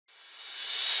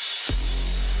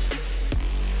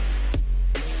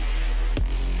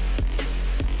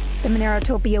The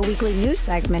MoneroTopia weekly news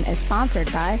segment is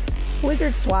sponsored by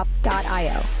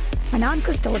WizardSwap.io, a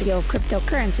non-custodial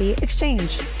cryptocurrency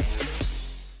exchange.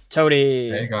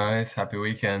 Tony. Hey guys, happy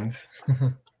weekend.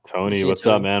 Tony, what's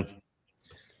up, man?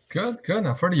 Good, good.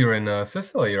 I've heard you're in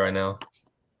Sicily right now.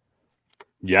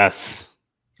 Yes.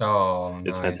 Oh,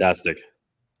 it's nice. fantastic.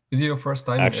 Is it your first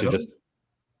time Actually, in Italy?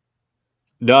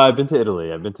 No, I've been to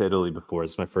Italy. I've been to Italy before.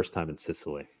 It's my first time in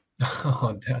Sicily.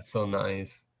 Oh, that's so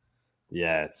nice.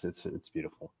 Yeah, it's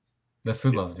beautiful. The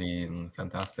food must be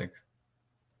fantastic.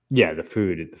 Yeah, the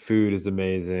food is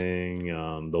amazing.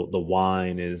 The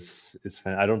wine is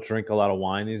fan. I don't drink a lot of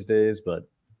wine these days, but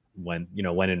when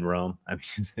in Rome, I mean,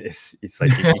 it's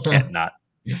like you can't not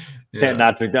can't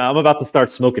not drink that. I'm about to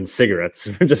start smoking cigarettes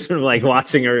just from like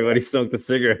watching everybody smoke the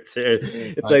cigarettes here.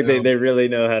 It's like they really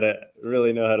know how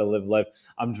to live life.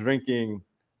 I'm drinking.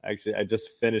 Actually, I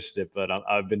just finished it, but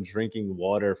I've been drinking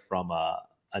water from a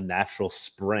natural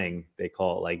spring. They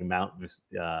call it like Mount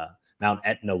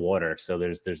Etna water. So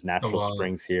there's natural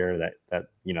springs here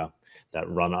that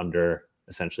run under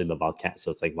essentially the volcano. So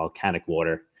it's like volcanic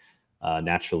water,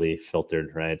 naturally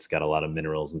filtered, right? It's got a lot of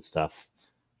minerals and stuff.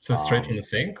 So straight from the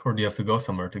sink, or do you have to go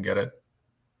somewhere to get it?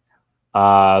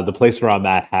 The place where I'm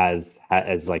at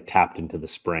has like tapped into the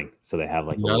spring, so they have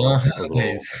like a little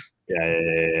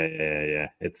yeah.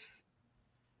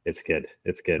 It's good.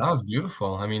 It's good. That was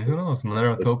beautiful. I mean, who knows?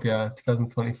 MoneroTopia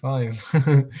 2025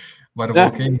 by the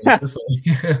volcano. I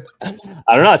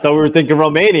don't know. I thought we were thinking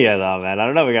Romania, though, man. I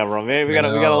don't know. We got Romania. We got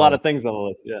a lot of things on the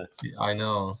list. Yeah, I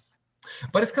know.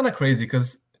 But it's kind of crazy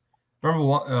because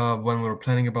remember when we were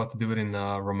planning about to do it in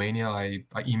Romania, I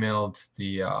emailed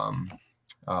the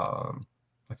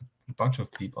like a bunch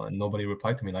of people, and nobody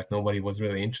replied to me. Like nobody was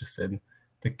really interested.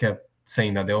 They kept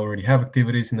saying that they already have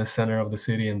activities in the center of the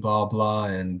city and blah blah,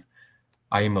 and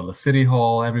I emailed the city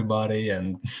hall, everybody,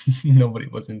 and nobody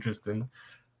was interested,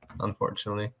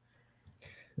 unfortunately.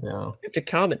 Yeah. I have to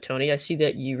comment, Tony. I see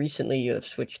that you recently have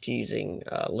switched to using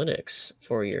Linux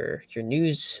for your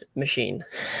news machine.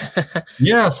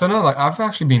 Yeah, so no, like I've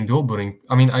actually been dual booting.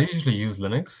 I mean, I usually use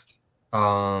Linux.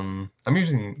 I'm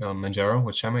using Monero,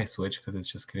 which I may switch because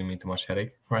it's just giving me too much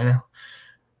headache right now.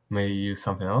 May use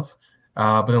something else.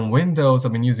 But on Windows,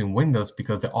 I've been using Windows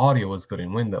because the audio was good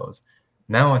in Windows.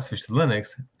 Now I switched to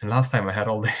Linux, and last time I had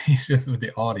all the issues with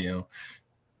the audio.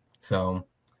 So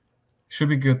should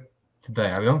be good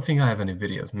today. I don't think I have any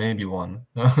videos, maybe one.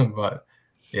 But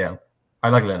yeah, I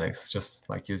like Linux, just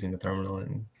like using the terminal,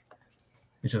 and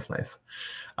it's just nice.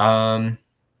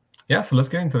 Yeah, so let's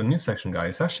get into the news section,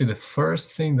 guys. Actually, the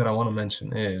first thing that I want to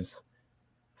mention is,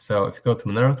 so if you go to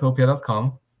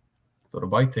MoneroTopia.com, go to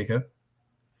buy ticket.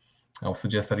 I would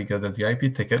suggest that you get the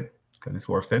VIP ticket because it's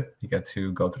worth it. You get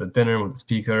to go to the dinner with the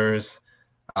speakers.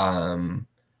 Then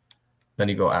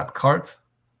you go add cart.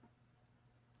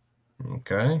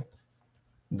 Okay.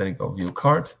 Then you go view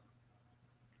cart.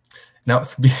 Now,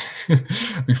 so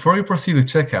before you proceed to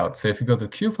checkout, so if you go to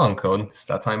coupon code, it's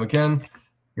that time again.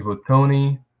 You put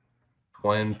Tony24,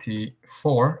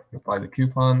 you apply the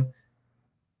coupon,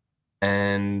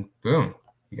 and boom.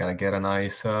 You gotta get a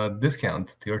nice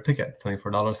discount to your ticket,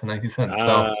 $24.90.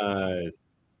 So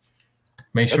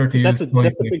make sure to use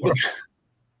 2024.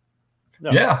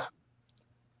 No. Yeah,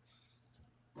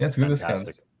 it's a good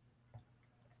discount.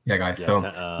 Yeah, guys. Yeah,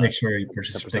 so make sure you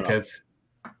purchase your tickets.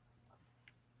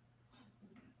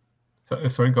 So,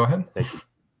 sorry, go ahead. Thank you.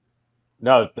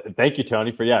 No, thank you,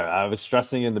 Tony. I was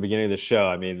stressing in the beginning of the show.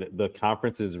 I mean, the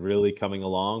conference is really coming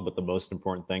along, but the most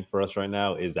important thing for us right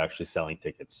now is actually selling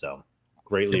tickets. So.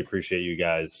 Greatly appreciate you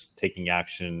guys taking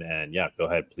action, and yeah, go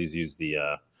ahead, please use the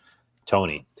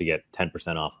Tony to get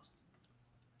 10% off.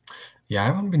 Yeah, I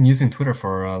haven't been using Twitter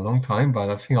for a long time, but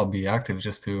I think I'll be active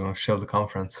just to show the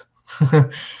conference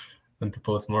and to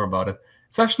post more about it.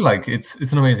 It's actually like it's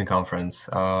an amazing conference.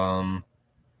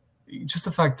 Just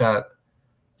the fact that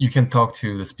you can talk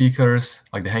to the speakers,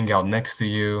 like they hang out next to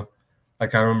you.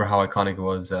 Like I remember how iconic it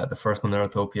was the first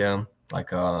MoneroTopia.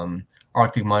 Like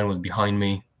Arctic Mind was behind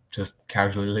me, just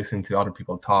casually listening to other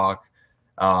people talk.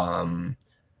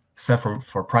 Seth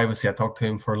for privacy, I talked to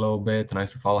him for a little bit, and I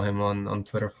used to follow him on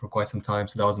Twitter for quite some time,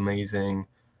 so that was amazing.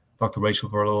 Talked to Rachel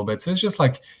for a little bit. So it's just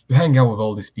like you hang out with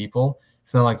all these people.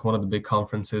 It's not like one of the big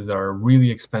conferences that are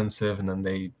really expensive, and then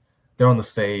they're on the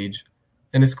stage,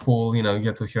 and it's cool, you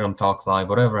get to hear them talk live,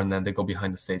 whatever, and then they go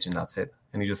behind the stage, and that's it.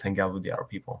 And you just hang out with the other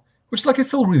people, which like is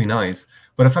still really nice.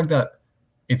 But the fact that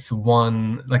it's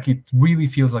it really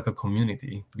feels like a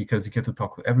community because you get to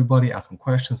talk to everybody, ask them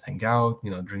questions, hang out,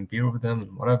 drink beer with them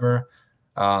and whatever.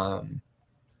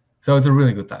 So it's a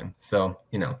really good time. So,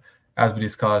 as we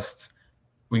discussed,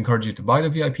 we encourage you to buy the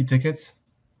VIP tickets.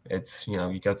 It's,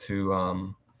 you get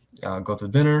to go to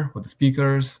dinner with the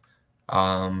speakers,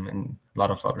 and a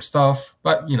lot of other stuff.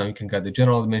 But you can get the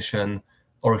general admission,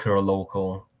 or if you're a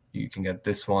local, you can get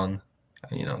this one.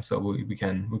 So we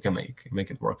can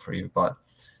make it work for you. But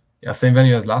yeah, same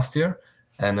venue as last year,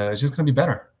 and it's just gonna be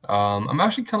better. I'm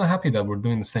actually kind of happy that we're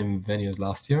doing the same venue as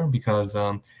last year, because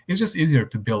it's just easier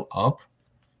to build up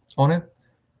on it.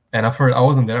 And I've heard, I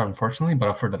wasn't there unfortunately, but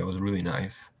I've heard that it was really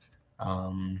nice,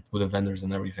 with the vendors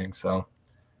and everything. So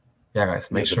yeah, guys,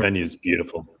 make sure. The venue is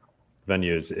beautiful.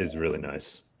 Venue is really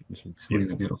nice. It's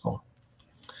really beautiful.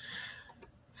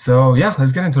 So yeah,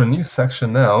 let's get into the news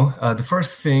section now. The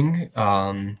first thing,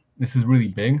 this is really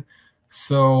big.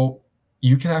 So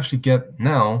you can actually get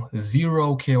now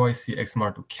 0 KYC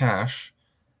XMR to cash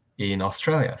in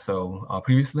Australia. So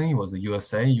previously it was the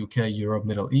USA, UK, Europe,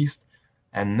 Middle East,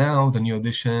 and now the new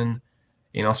addition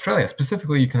in Australia.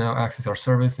 Specifically, you can now access our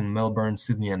service in Melbourne,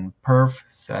 Sydney, and Perth,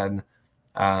 said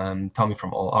Tommy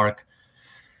from AllArc.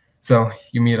 So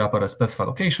you meet up at a specified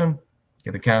location,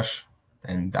 get the cash,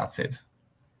 and that's it.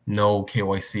 No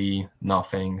KYC,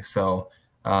 nothing. So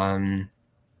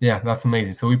yeah, that's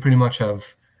amazing. So we pretty much have,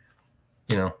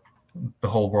 the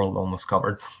whole world almost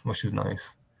covered, which is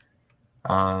nice.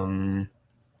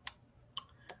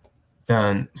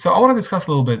 Then, so I want to discuss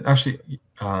a little bit, actually,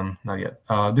 not yet.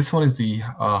 This one is the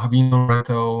Havino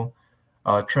Reto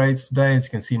trades today. As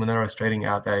you can see, Monero is trading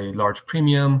at a large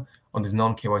premium on this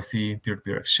non-KYC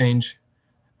peer-to-peer exchange.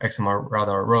 XMR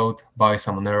Radar wrote, buy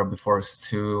some Monero before it's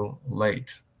too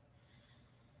late.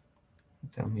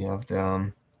 Then we have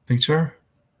the picture.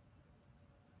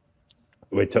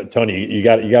 Wait, Tony, you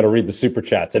got to read the super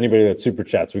chats. Anybody that super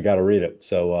chats, we got to read it.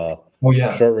 So,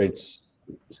 yeah, short rates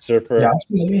surfer. Yeah,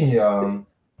 actually,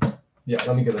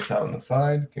 let me get this out on the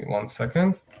side. Give me 1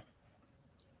 second.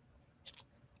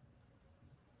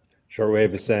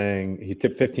 Shortwave is saying he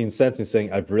tipped 15 cents. He's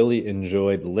saying I've really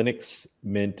enjoyed Linux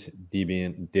Mint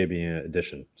Debian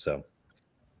edition. So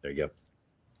there you go.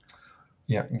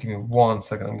 Yeah, give me 1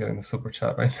 second. I'm getting the super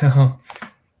chat right now.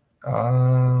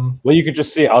 Well, you could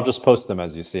just see it. I'll just post them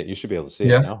as you see it. You should be able to see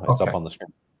it now. It's okay. up on the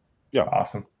screen. Yeah,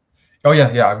 awesome. Oh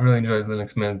yeah, I've really enjoyed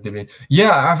Linux Mint Debian.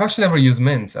 Yeah, I've actually never used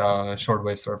Mint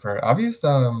shortwave surfer. I've used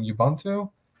Ubuntu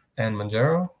and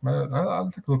Monero. I'll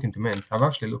take a look into Mint. I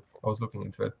was looking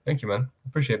into it. Thank you, man.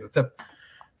 Appreciate the tip.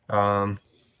 Now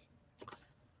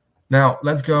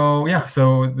let's go. Yeah,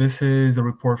 so this is a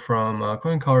report from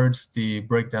CoinCards, the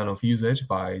breakdown of usage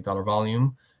by dollar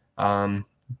volume.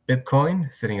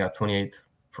 Bitcoin sitting at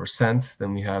 28%.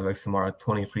 Then we have XMR at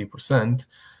 23%.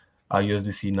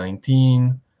 USDC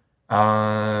 19.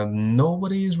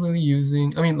 Nobody is really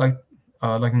using. I mean, like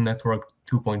network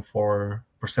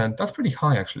 2.4%. That's pretty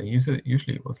high actually. Usually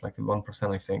it was like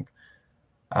 1%, I think.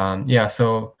 Yeah.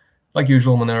 So like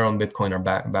usual, Monero and Bitcoin are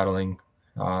battling.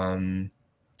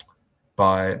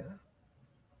 But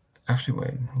actually,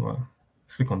 wait. Well,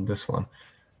 let's click on this one.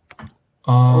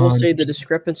 I will say the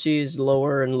discrepancy is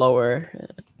lower and lower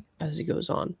as it goes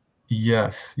on.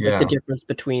 Yes. Like the difference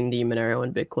between the Monero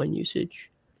and Bitcoin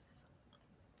usage.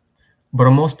 But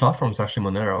on most platforms, actually,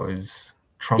 Monero is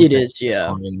trumping. It is,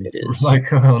 yeah. It is.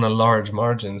 Like on a large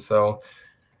margin. So,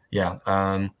 yeah.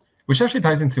 Which actually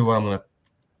ties into what I'm going to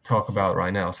talk about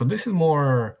right now. So this is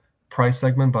more price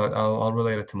segment, but I'll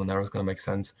relate it to Monero. It's going to make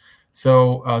sense.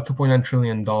 So $2.9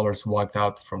 trillion wiped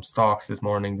out from stocks this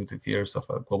morning due to fears of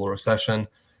a global recession.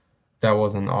 That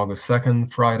was on August 2nd,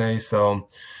 Friday. So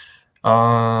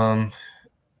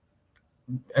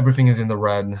everything is in the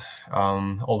red.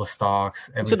 All the stocks,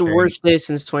 everything. It's the worst day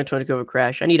since 2020 COVID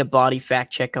crash. I need a body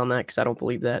fact check on that because I don't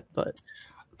believe that. But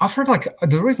I've heard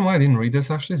the reason why I didn't read this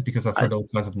actually is because I've heard all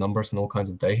kinds of numbers and all kinds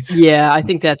of dates. Yeah, I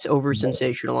think that's over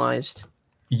sensationalized.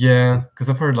 Yeah, because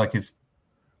I've heard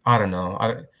I don't know.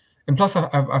 And plus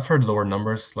I've heard lower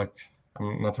numbers. Like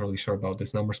I'm not really sure about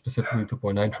this number specifically,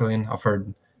 2.9 trillion. I've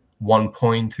heard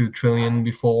 1.2 trillion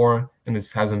before, and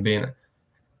this hasn't been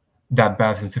that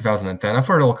bad since 2010. I've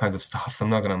heard all kinds of stuff, so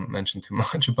I'm not going to mention too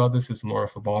much about this. It's more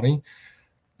of a body.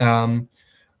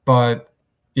 But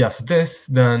yeah, so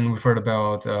then we've heard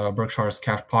about Berkshire's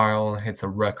cash pile hits a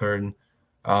record.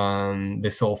 They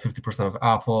sold 50% of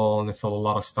Apple. They sold a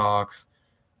lot of stocks,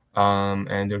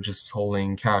 and they're just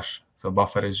holding cash. So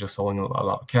Buffett is just holding a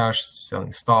lot of cash,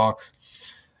 selling stocks.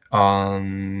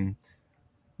 Then,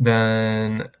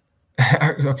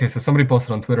 okay, so somebody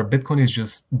posted on Twitter, Bitcoin is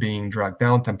just being dragged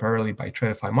down temporarily by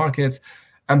TradFi markets,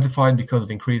 amplified because of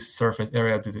increased surface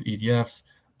area due to ETFs.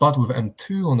 But with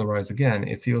M2 on the rise again,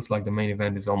 it feels like the main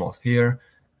event is almost here.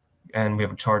 And we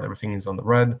have a chart, everything is on the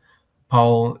red.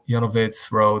 Paul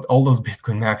Yanovitz wrote, all those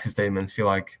Bitcoin maxi statements feel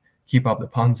like keep up the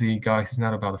Ponzi, guys. It's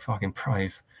not about the fucking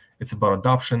price. It's about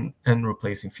adoption and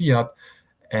replacing fiat,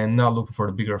 and not looking for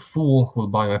the bigger fool who will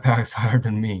buy my packs higher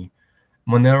than me.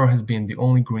 Monero has been the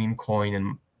only green coin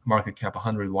in market cap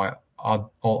 100 while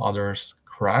all others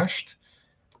crashed.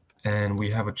 And we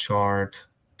have a chart,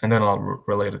 and then I'll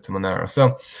relate it to Monero.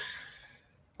 So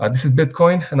this is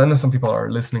Bitcoin, and I know some people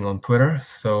are listening on Twitter,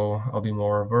 so I'll be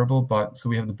more verbal. But so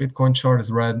we have the Bitcoin chart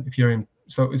is red, Ethereum.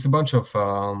 So it's a bunch of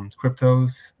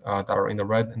cryptos that are in the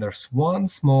red, and there's one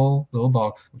small little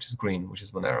box which is green, which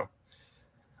is Monero.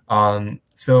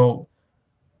 So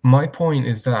my point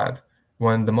is that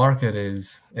when the market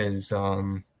is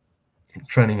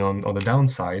trending on the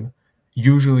downside,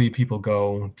 usually people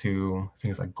go to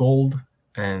things like gold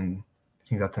and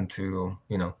things that tend to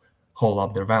hold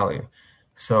up their value.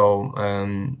 So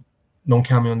don't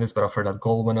count me on this, but I've heard that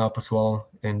gold went up as well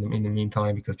in the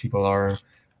meantime because people are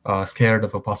scared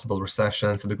of a possible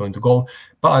recession, so they're going to gold.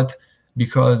 But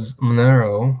because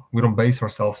Monero, we don't base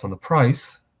ourselves on the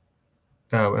price,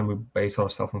 and we base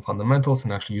ourselves on fundamentals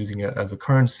and actually using it as a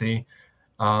currency,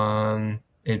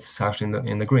 it's actually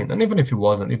in the green. And even if it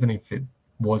wasn't in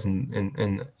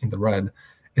the red,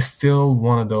 it's still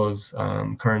one of those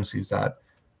currencies that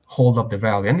hold up the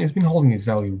value, and it's been holding its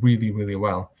value really, really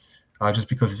well, just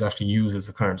because it's actually used as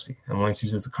a currency. And when it's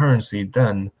used as a currency,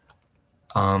 then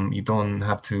you don't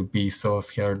have to be so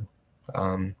scared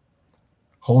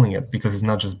holding it, because it's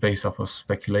not just based off of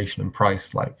speculation and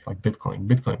price like Bitcoin.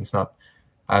 Bitcoin is not,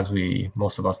 as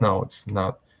most of us know, it's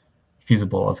not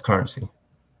feasible as a currency.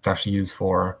 It's actually used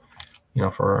for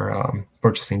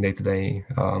purchasing day-to-day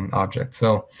objects.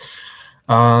 So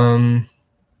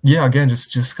yeah, again,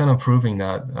 just kind of proving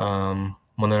that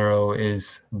Monero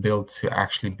is built to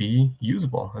actually be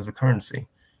usable as a currency.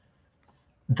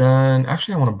 Then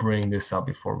actually I want to bring this up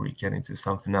before we get into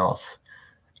something else.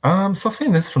 So I've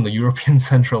seen this from the European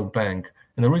Central Bank,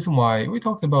 and the reason why we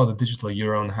talked about the digital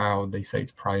euro and how they say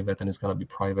it's private and it's going to be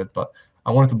private, but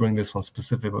I wanted to bring this one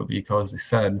specifically because they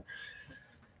said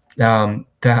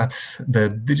that the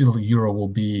digital euro will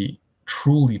be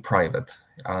truly private.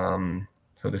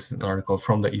 So this is an article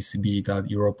from the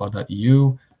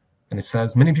ecb.europa.eu, and it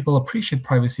says, many people appreciate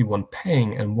privacy when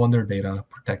paying and want their data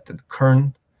protected.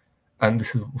 And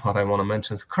this is what I want to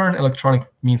mention, is current electronic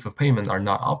means of payment are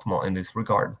not optimal in this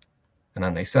regard. And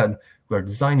then they said, we are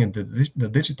designing the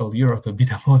digital euro to be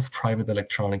the most private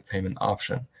electronic payment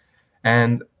option.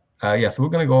 And yeah, so we're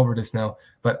going to go over this now.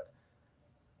 But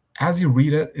as you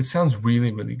read it, it sounds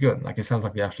really, really good. Like, it sounds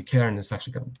like they actually care, and it's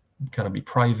actually going to be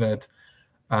private.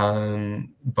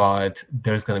 But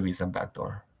there's going to be some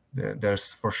backdoor.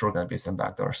 There's for sure going to be some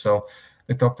backdoor. So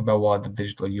they talked about what the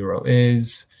digital euro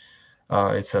is.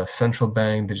 It's a central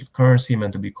bank digital currency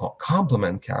meant to be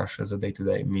complement cash as a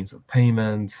day-to-day means of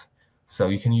payment. So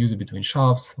you can use it between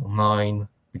shops, online,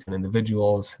 between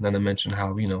individuals. And then I mentioned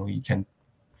how you can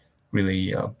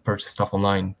really purchase stuff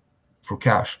online through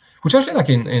cash, which actually, like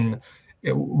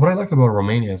what I like about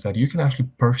Romania is that you can actually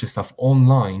purchase stuff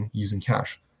online using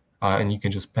cash, and you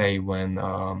can just pay when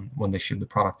they ship the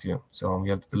product to you. So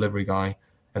you have the delivery guy,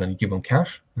 and then you give them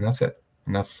cash, and that's it.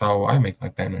 And that's how I make my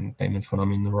payments when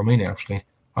I'm in Romania, actually.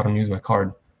 I don't use my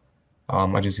card.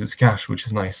 I just use cash, which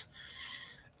is nice.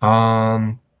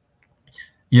 Yeah,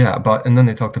 and then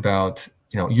they talked about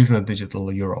using a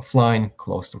digital euro offline,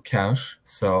 close to cash.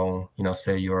 So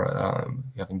say you're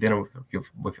having dinner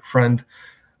with your friend.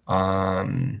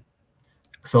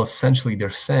 So essentially,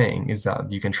 they're saying is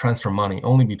that you can transfer money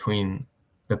only between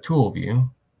the two of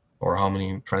you, or how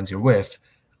many friends you're with,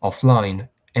 offline,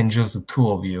 and just the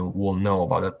two of you will know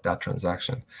about that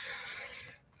transaction.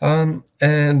 And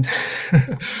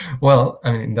well,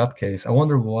 I mean, in that case, I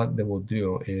wonder what they will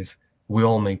do if we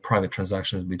all make private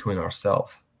transactions between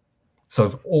ourselves. So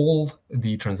if all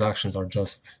the transactions are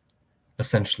just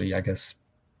essentially, I guess,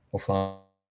 offline,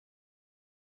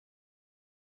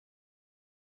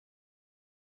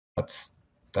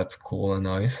 that's cool and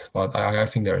nice. But I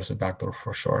think there is a backdoor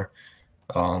for sure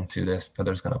to this, that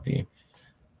there's going to be.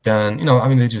 Then, I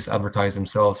mean, they just advertise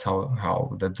themselves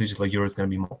how the digital euro is going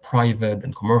to be more private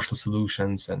than commercial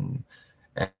solutions and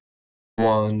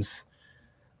ones.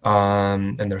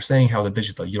 And they're saying how the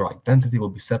digital euro identity will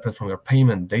be separate from your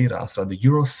payment data, so that the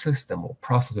euro system will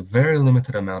process a very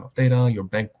limited amount of data. Your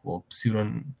bank will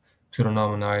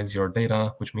pseudonymize your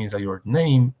data, which means that your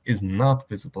name is not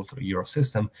visible to the euro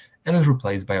system and is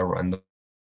replaced by a random.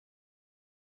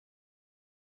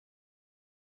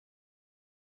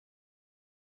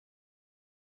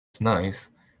 It's nice,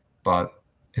 but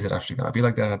is it actually going to be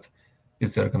like that?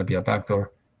 Is there going to be a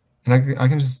backdoor? And I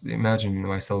can just imagine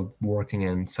myself working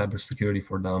in cybersecurity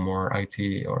for them, or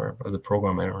IT, or as a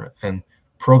programmer, and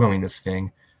programming this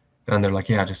thing, then they're like,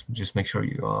 yeah, just make sure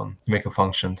you make a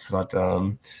function so that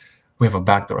we have a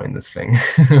backdoor in this thing,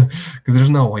 because there's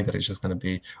no way that it's just going to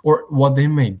be. Or what they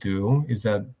may do is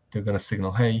that they're going to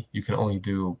signal, hey, you can only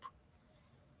do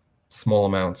small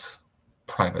amounts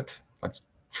private, like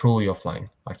truly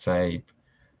offline, like say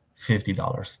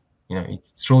 $50. You know,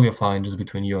 it's truly offline, just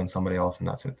between you and somebody else, and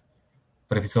that's it.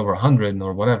 But if it's over 100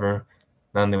 or whatever,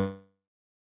 then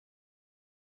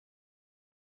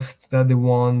they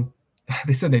want.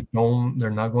 They said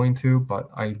they're not going to, but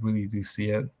I really do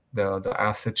see it. The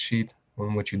asset sheet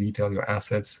in which you detail your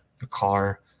assets, your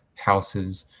car,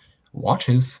 houses,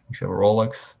 watches. If you have a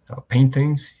Rolex,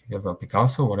 paintings, you have a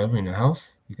Picasso, whatever in your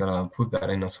house, you gotta put that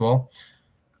in as well.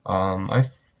 I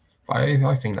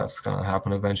think that's gonna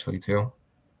happen eventually too.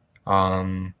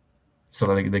 So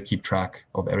that they keep track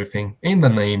of everything in the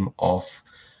name of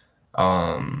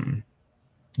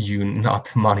you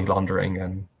not money laundering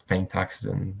and paying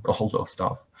taxes and all those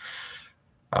stuff.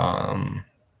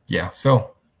 Yeah,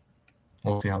 so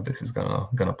we'll see how this is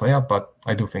gonna play out, but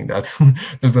I do think that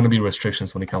there's gonna be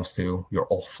restrictions when it comes to your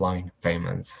offline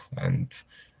payments, and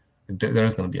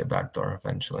there's gonna be a backdoor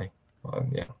eventually.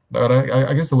 Yeah, but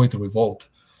I guess the way to revolt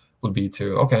would be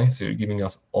to, okay, so you're giving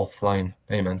us offline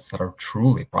payments that are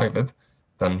truly private,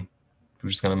 then we're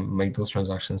just gonna make those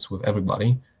transactions with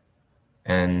everybody,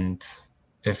 and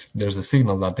if there's a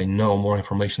signal that they know more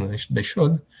information than they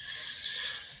should,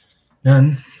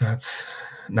 then that's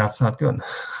not good.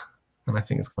 And I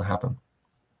think it's going to happen.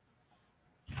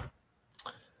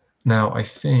 Now, I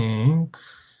think,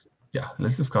 yeah,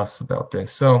 let's discuss about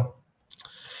this. So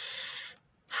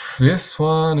this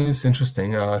one is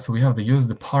interesting. So we have the U.S.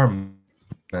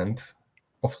 Department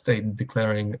of State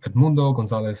declaring Edmundo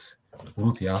González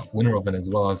Urrutia winner of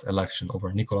Venezuela's election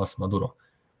over Nicolás Maduro.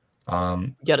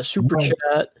 Got a super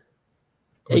chat.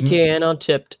 AKN on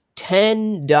tipped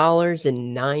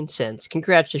 $10.09.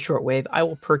 Congrats to Shortwave. I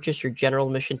will purchase your general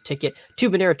admission ticket to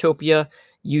MoneroTopia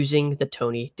using the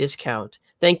Tony discount.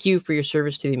 Thank you for your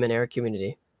service to the Monero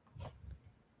community.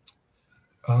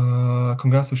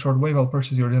 Congrats to Shortwave. I'll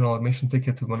purchase your general admission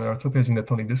ticket to MoneroTopia using the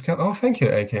Tony discount. Oh, thank you,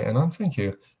 AKN. Thank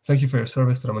you. Thank you for your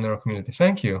service to the Monero community.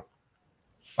 Thank you.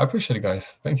 I appreciate it,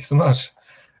 guys. Thank you so much.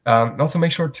 Also,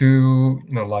 make sure to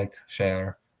like,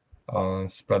 share,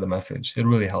 spread the message. It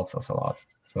really helps us a lot.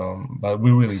 So, but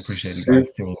we really appreciate you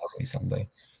guys tuning in every Sunday.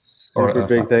 Super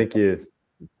big thank you.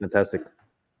 Fantastic.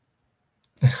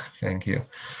 Thank you.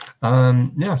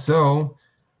 Yeah. So,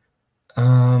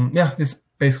 yeah. This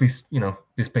basically,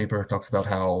 this paper talks about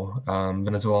how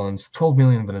Venezuelans, 12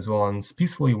 million Venezuelans,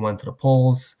 peacefully went to the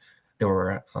polls. They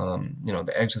were,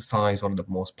 they exercised one of the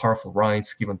most powerful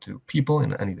rights given to people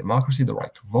in any democracy, the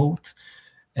right to vote.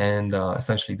 And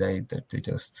essentially, they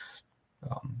just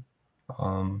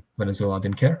Venezuela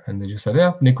didn't care, and they just said,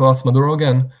 "Yeah, Nicolás Maduro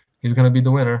again. He's going to be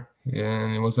the winner,"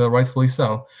 and it was rightfully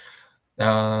so.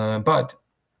 But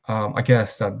I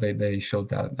guess that they showed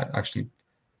that actually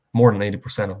more than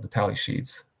 80% of the tally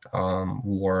sheets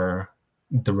were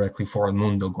directly for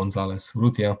Edmundo González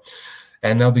Urrutia.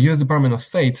 And now the U.S. Department of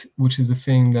State, which is the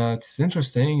thing that's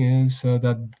interesting, is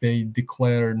that they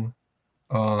declared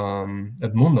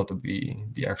Edmundo to be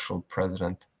the actual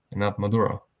president and not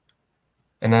Maduro.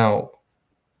 And now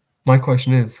my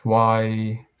question is,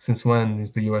 why, since when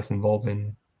is the U.S. involved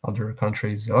in other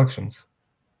countries' elections?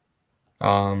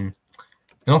 And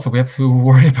also we have to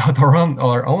worry about our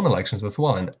own elections as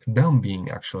well, and them being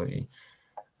actually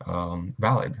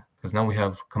valid, because now we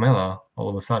have Kamala all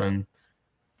of a sudden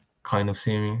kind of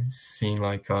seeing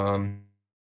like and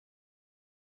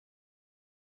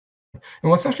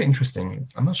what's actually interesting,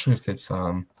 I'm not sure if it's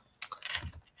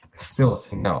still a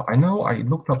thing now. I know I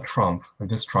looked up Trump, or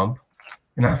just Trump,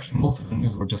 and actually most of the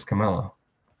news were just Kamala.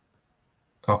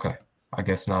 Okay, I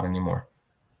guess not anymore.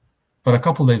 But a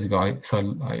couple days ago, I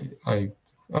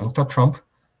looked up Trump,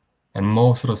 and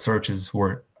most of the searches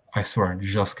were, I swear,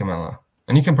 just Kamala.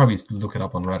 And you can probably look it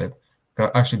up on Reddit.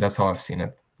 Actually, that's how I've seen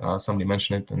it. Somebody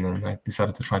mentioned it, and then I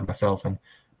decided to try it myself. And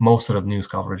most of the news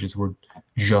coverages were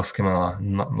just Kamala,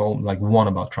 not like one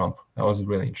about Trump. That was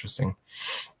really interesting.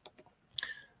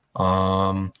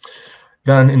 Then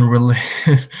in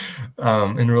relation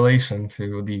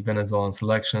to the Venezuelan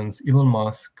elections, Elon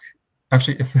Musk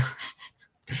actually,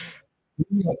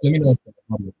 let me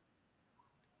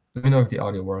know if the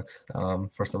audio works.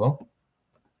 First of all,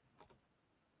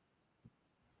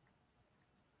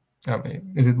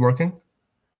 is it working?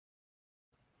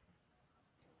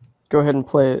 Go ahead and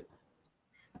play it.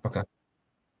 Okay.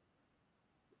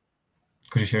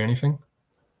 Could you hear anything?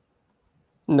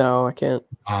 No, I can't.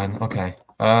 Okay.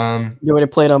 You want me to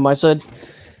play it on my side?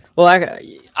 Well,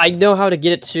 I know how to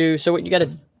get it to. So what you got to,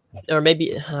 or maybe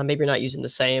you're not using the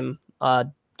same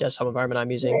desktop environment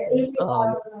I'm using.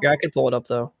 Yeah, I can pull it up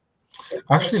though.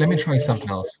 Actually, let me try something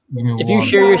else. Give me If you one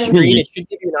share your second. screen, it should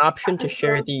give you an option to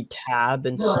share the tab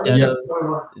instead Yes.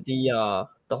 of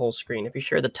the whole screen. If you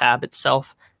share the tab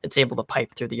itself, it's able to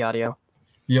pipe through the audio.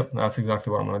 Yep, that's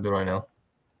exactly what I'm gonna do right now.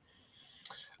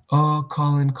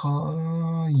 Colin.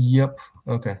 Yep.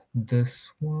 Okay,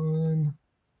 this one.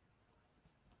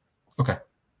 Okay,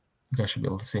 you guys should be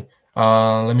able to see.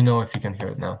 Let me know if you can hear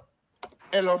it now.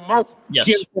 Yes.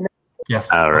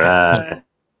 Yes. All right.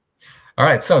 All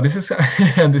right. So this is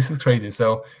this is crazy.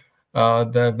 So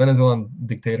the Venezuelan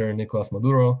dictator Nicolas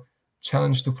Maduro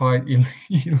challenged to fight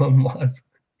Elon Musk,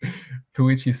 to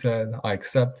which he said, "I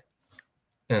accept,"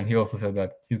 and he also said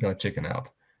that he's gonna chicken out.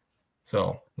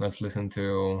 So let's listen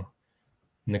to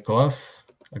Nicolas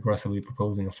aggressively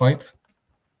proposing a fight.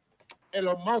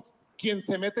 Elon Musk, quien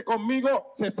se mete conmigo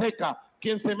se seca.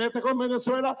 Quien se mete con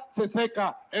Venezuela se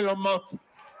seca. Elon Musk.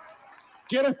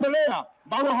 ¿Quieres pelea?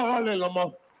 Vamos a darle, Elon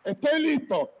Musk. Estoy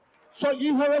listo. Soy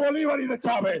hijo de Bolívar y de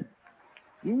Chávez.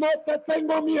 No te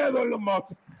tengo miedo, Elon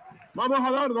Musk. Vamos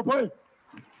a darlo, pues.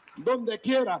 Donde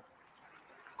quiera.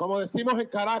 Como decimos en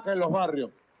Caracas, en los barrios.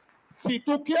 Si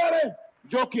tú quieres,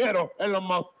 yo quiero, Elon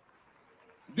Musk.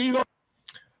 Digo.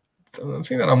 The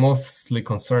thing that I'm mostly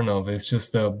concerned of is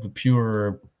just the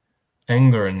pure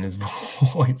anger in his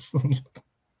voice.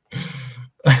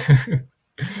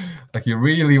 Like he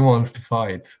really wants to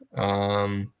fight.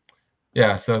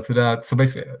 Yeah, so to that, so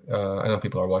basically, I know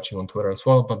people are watching on Twitter as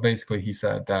well, but basically he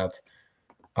said that,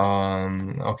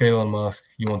 okay, Elon Musk,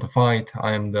 you want to fight?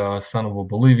 I am the son of a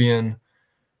Bolivian.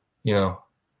 You know,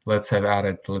 let's have at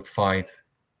it. Let's fight.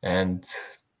 And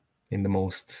in the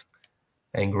most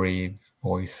angry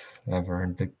voice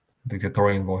ever,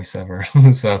 dictatorial voice ever.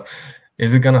 So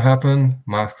is it going to happen?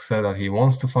 Musk said that he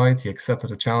wants to fight. He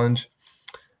accepted the challenge.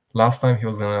 Last time he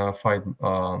was going to fight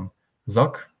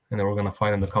Zuck, and they were going to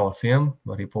fight in the Coliseum,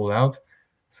 but he pulled out.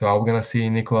 So are we going to see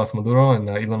Nicolas Maduro and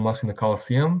Elon Musk in the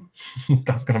Coliseum?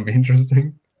 That's going to be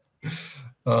interesting.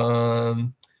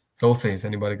 So we'll see. Is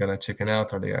anybody going to chicken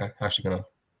out? Are they actually going to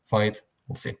fight?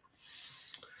 We'll see.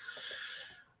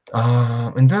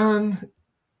 And then,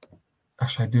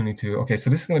 actually, I do need to. Okay, so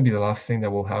this is going to be the last thing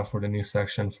that we'll have for the news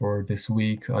section for this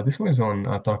week. This one is on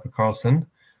Tucker Carlson.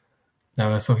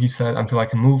 So he said, until I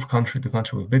can move country to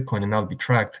country with Bitcoin and not be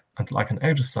tracked, until I can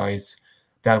exercise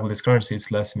that with this currency, it's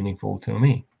less meaningful to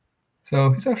me.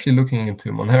 So he's actually looking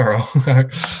into Monero.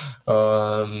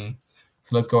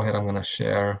 So let's go ahead. I'm going to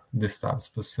share this tab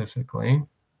specifically. And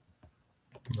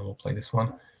we'll play this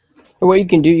one. Or what you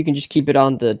can do, you can just keep it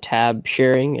on the tab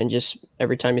sharing, and just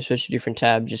every time you switch to a different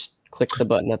tab, just click the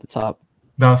button at the top.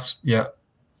 That's, yeah.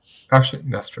 Actually,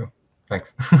 that's true.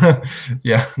 Thanks.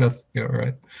 Yeah, you're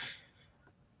right.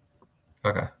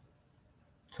 Okay.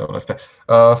 So let's play.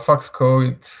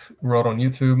 Foxcode wrote on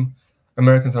YouTube,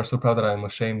 Americans are so proud that I'm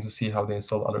ashamed to see how they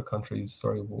insult other countries.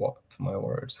 Sorry, what? My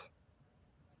words.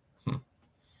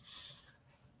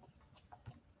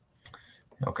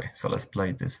 Okay, so let's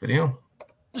play this video.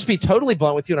 Just be totally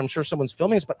blunt with you, and I'm sure someone's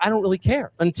filming this, but I don't really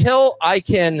care. Until I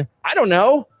can, I don't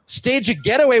know, stage a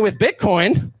getaway with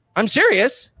Bitcoin. I'm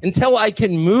serious. Until I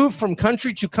can move from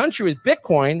country to country with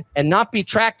Bitcoin and not be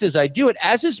tracked as I do it,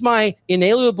 as is my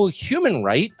inalienable human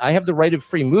right. I have the right of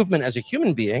free movement as a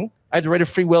human being. I have the right of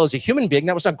free will as a human being.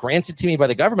 That was not granted to me by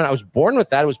the government. I was born with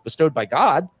that. It was bestowed by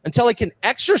God. Until I can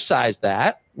exercise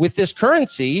that with this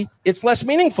currency, it's less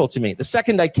meaningful to me. The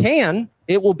second I can,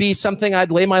 it will be something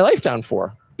I'd lay my life down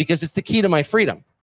for, because it's the key to my freedom.